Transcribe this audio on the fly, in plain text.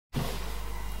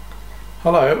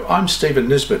Hello, I'm Steven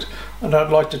Nisbet and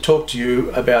I'd like to talk to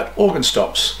you about organ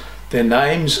stops, their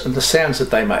names and the sounds that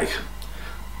they make.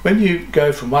 When you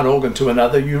go from one organ to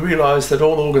another, you realise that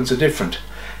all organs are different.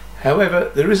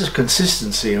 However, there is a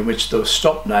consistency in which the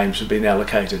stop names have been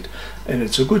allocated, and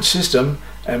it's a good system,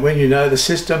 and when you know the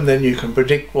system then you can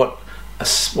predict what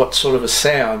sort of a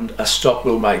sound a stop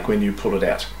will make when you pull it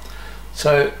out.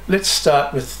 So let's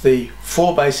start with the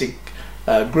four basic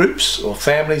groups or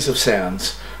families of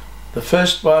sounds. The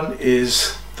first one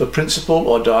is the principal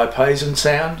or diapason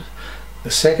sound.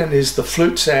 The second is the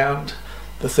flute sound.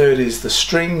 The third is the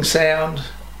string sound,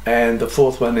 and the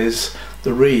fourth one is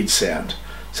the reed sound.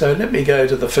 So let me go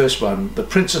to the first one, the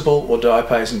principal or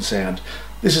diapason sound.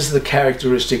 This is the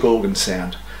characteristic organ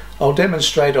sound. I'll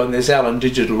demonstrate on this Allen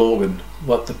digital organ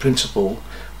what the principal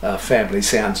family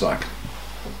sounds like.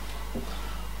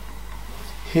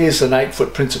 Here's an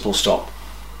 8-foot principal stop.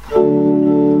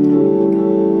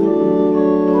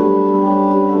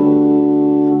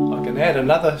 I can add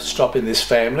another stop in this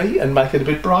family and make it a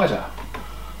bit brighter.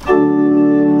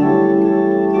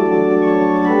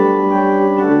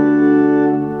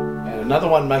 And another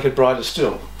one, make it brighter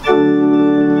still.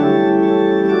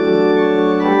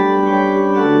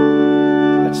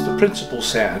 That's the principal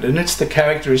sound, and it's the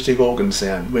characteristic organ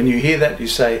sound. When you hear that, you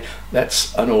say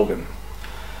that's an organ.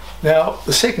 Now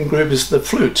the second group is the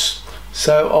flutes,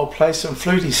 so I'll play some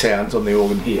fluty sounds on the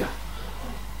organ here.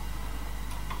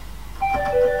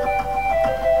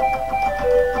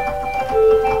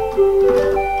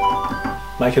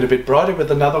 Make it a bit brighter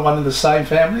with another one in the same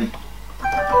family.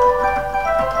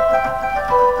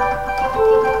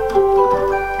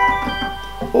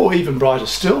 Or even brighter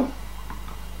still.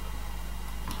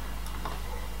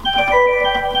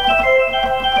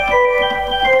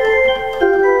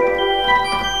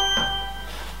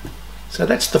 So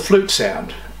that's the flute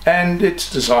sound, and it's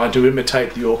designed to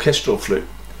imitate the orchestral flute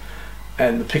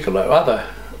and the piccolo, other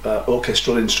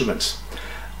orchestral instruments.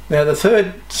 Now the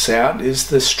third sound is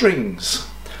the strings,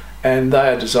 and they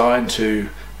are designed to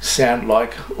sound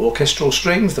like orchestral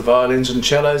strings, the violins and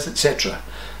cellos, etc.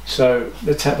 So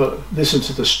let's have a listen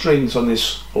to the strings on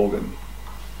this organ.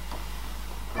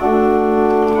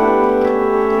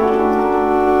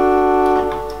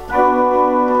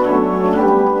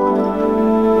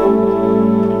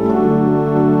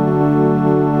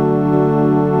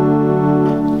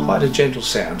 Quite a gentle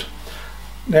sound.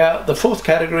 Now the fourth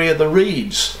category are the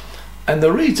reeds, and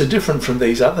the reeds are different from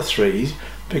these other three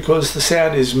because the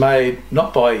sound is made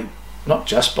not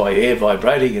just by air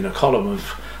vibrating in a column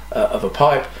of a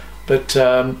pipe, but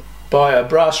by a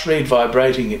brass reed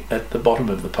vibrating at the bottom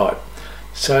of the pipe.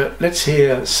 So let's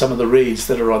hear some of the reeds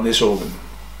that are on this organ.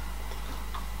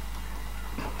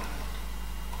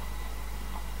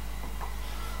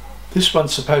 This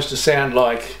one's supposed to sound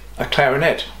like a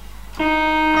clarinet.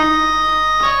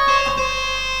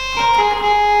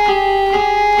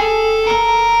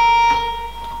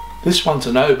 This one's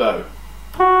an oboe.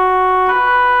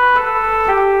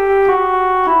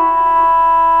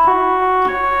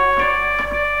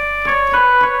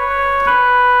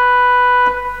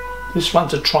 This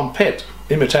one's a trumpet,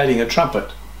 imitating a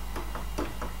trumpet.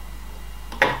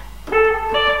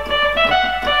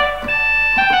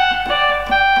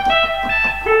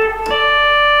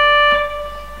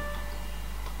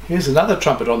 Here's another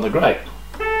trumpet on the grate.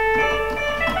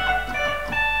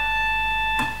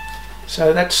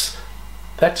 So that's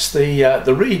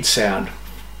the reed sound.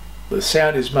 The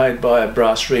sound is made by a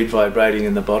brass reed vibrating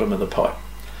in the bottom of the pipe.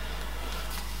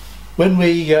 When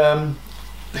we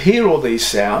hear all these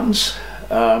sounds,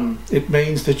 it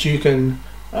means that you can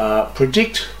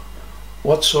predict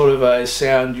what sort of a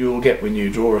sound you'll get when you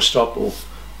draw a stop or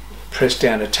press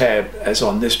down a tab, as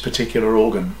on this particular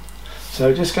organ.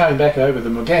 So just going back over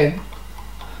them again,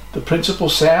 the principal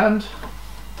sound,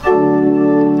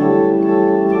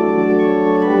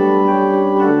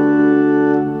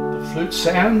 flute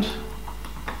sound,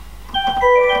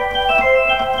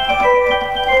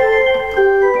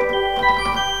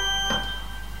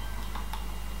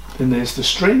 then there's the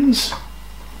strings,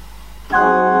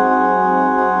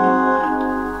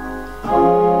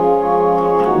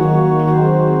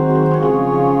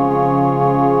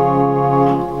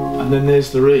 and then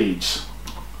there's the reeds.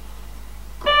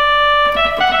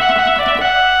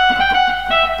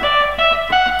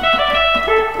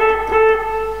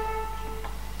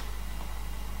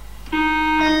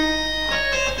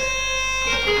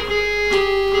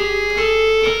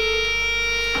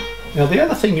 Now the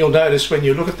other thing you'll notice when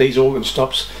you look at these organ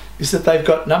stops is that they've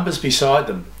got numbers beside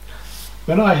them.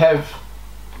 When I have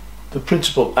the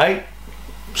principal 8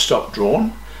 stop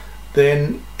drawn,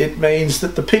 then it means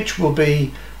that the pitch will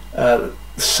be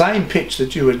the same pitch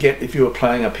that you would get if you were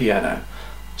playing a piano.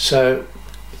 So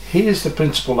here's the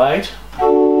principal 8.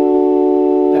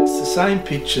 That's the same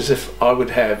pitch as if I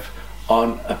would have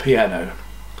on a piano.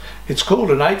 It's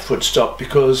called an 8-foot stop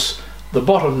because the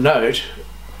bottom note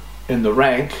in the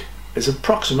rank is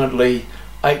approximately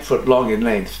 8 foot long in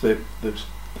length.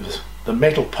 The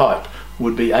metal pipe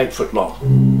would be 8 foot long.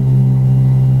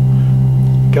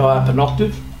 Go up an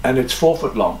octave and it's 4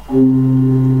 foot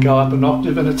long. Go up an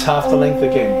octave and it's half the length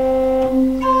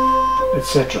again,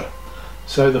 etc.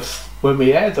 So when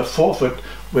we add the 4 foot,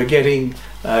 we're getting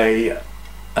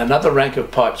another rank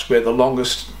of pipes where the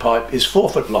longest pipe is 4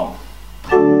 foot long.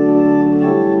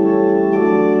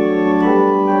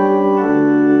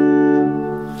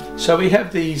 So we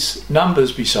have these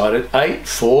numbers beside it, 8,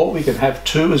 4, we can have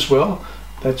 2 as well.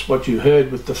 That's what you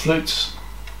heard with the flutes.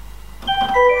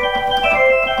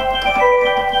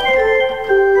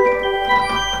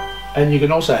 And you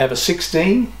can also have a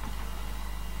 16.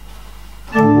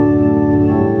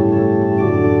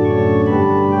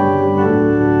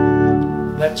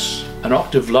 That's an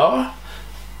octave lower.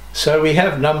 So we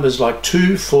have numbers like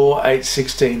 2, 4, 8,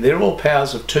 16. They're all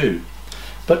powers of 2.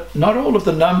 But not all of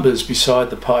the numbers beside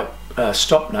the pipe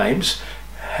stop names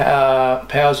are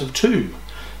powers of 2.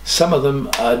 Some of them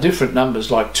are different numbers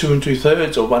like 2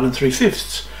 2/3 or 1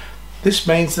 3/5. This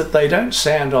means that they don't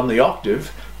sound on the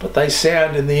octave, but they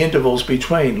sound in the intervals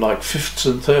between, like fifths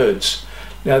and thirds.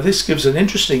 Now this gives an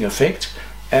interesting effect,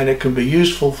 and it can be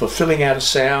useful for filling out a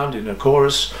sound in a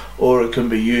chorus, or it can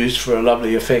be used for a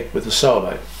lovely effect with a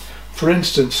solo. For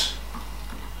instance,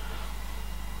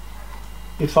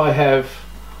 if I have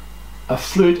a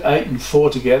flute 8 and 4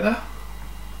 together,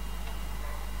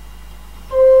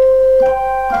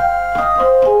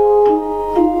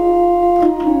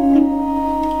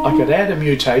 I could add a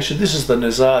mutation. This is the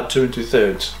Nazard 2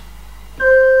 2/3.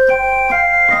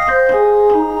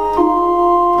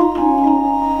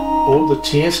 Or the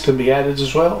tierce can be added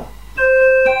as well.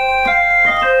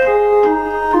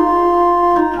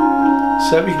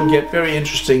 So we can get very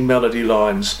interesting melody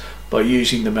lines by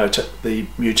using the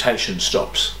mutation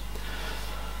stops.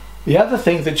 The other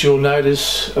thing that you'll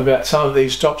notice about some of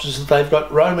these stops is that they've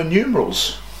got Roman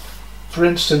numerals. For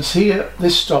instance, here,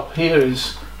 this stop here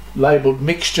is labelled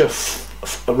mixture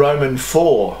Roman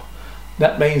 4.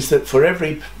 That means that for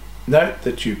every note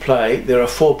that you play, there are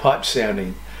 4 pipes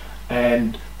sounding,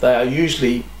 and they are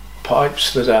usually pipes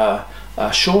that are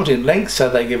short in length, so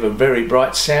they give a very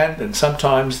bright sound, and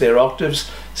sometimes they're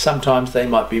octaves, sometimes they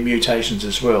might be mutations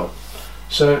as well.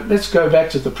 So let's go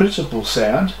back to the principal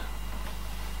sound.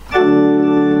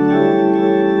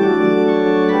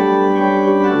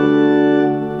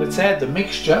 Let's add the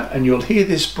mixture and you'll hear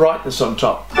this brightness on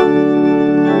top.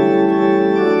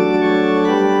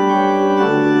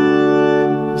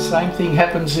 Same thing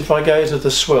happens if I go to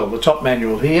the swell, the top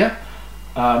manual here.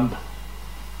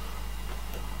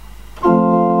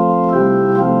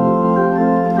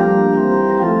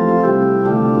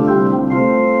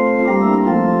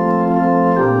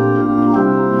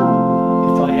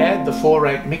 The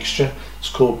 4/8 mixture, it's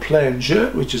called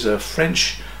Plangeur, which is a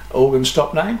French organ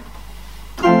stop name.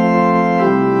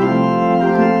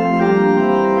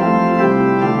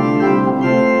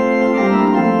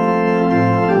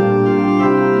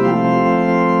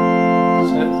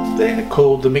 So they're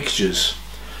called the mixtures.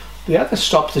 The other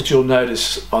stops that you'll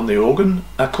notice on the organ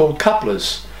are called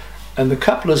couplers, and the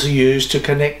couplers are used to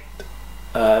connect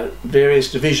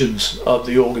various divisions of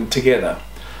the organ together.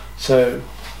 So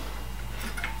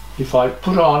if I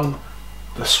put on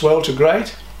the swell to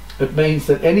grate, it means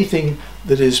that anything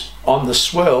that is on the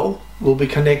swell will be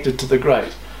connected to the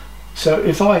grate. So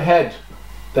if I had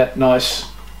that nice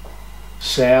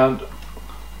sound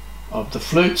of the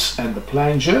flutes and the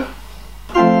plangeur,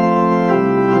 and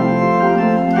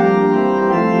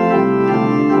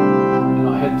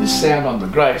I had this sound on the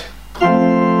grate,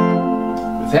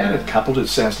 without it coupled, it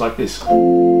sounds like this.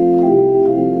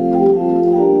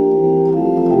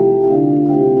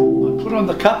 On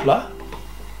the coupler,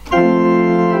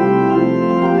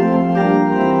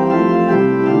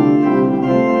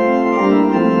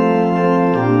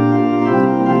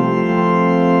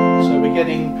 so we're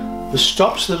getting the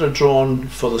stops that are drawn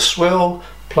for the swell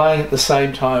playing at the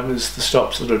same time as the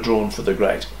stops that are drawn for the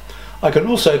grate. I can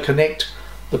also connect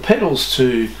the pedals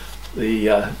to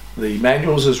the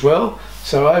manuals as well.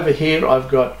 So over here I've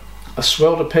got a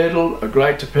swell to pedal, a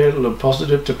grate to pedal, a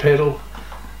positive to pedal,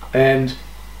 and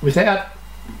without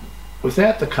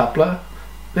the coupler,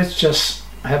 let's just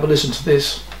have a listen to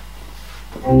this.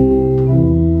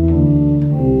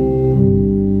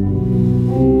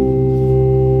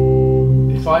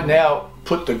 If I now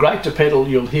put the grate to pedal,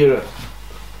 you'll hear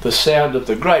the sound of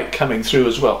the grate coming through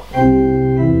as well.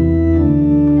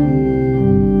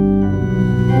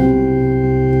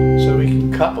 So we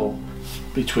can couple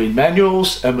between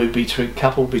manuals, and we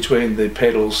couple between the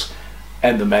pedals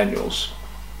and the manuals.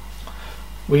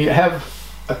 We have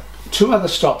two other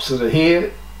stops that are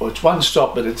here. Well, it's one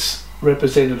stop, but it's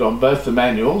represented on both the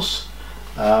manuals,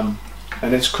 and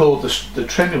it's called the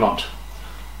tremulant.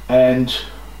 And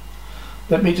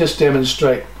let me just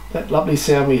demonstrate that lovely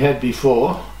sound we had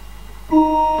before.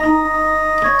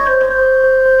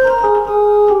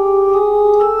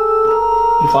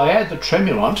 If I add the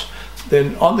tremulant,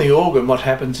 then on the organ what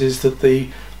happens is that the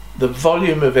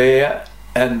volume of air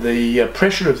and the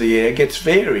pressure of the air gets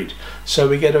varied, so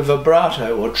we get a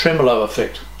vibrato or tremolo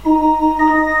effect.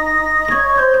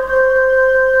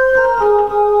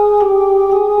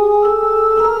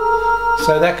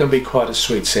 So that can be quite a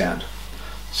sweet sound.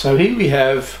 So here we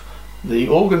have the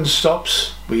organ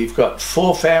stops. We've got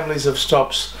 4 families of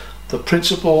stops: the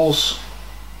principals,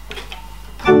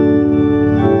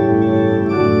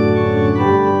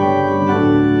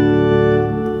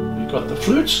 we've got the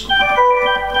flutes,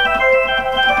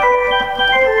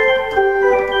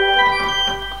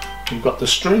 we've got the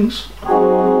strings,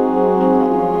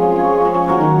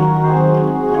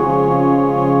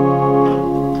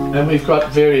 and we've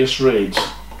got various reeds.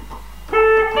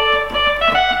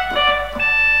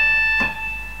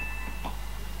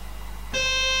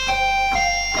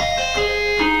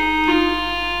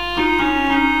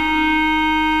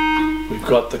 We've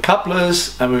got the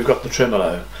couplers and we've got the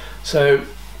tremolo. So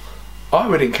I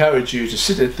would encourage you to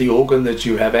sit at the organ that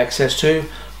you have access to,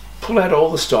 pull out all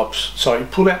the stops,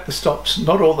 pull out the stops,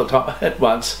 not all the time at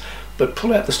once, but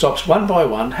pull out the stops one by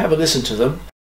one, have a listen to them,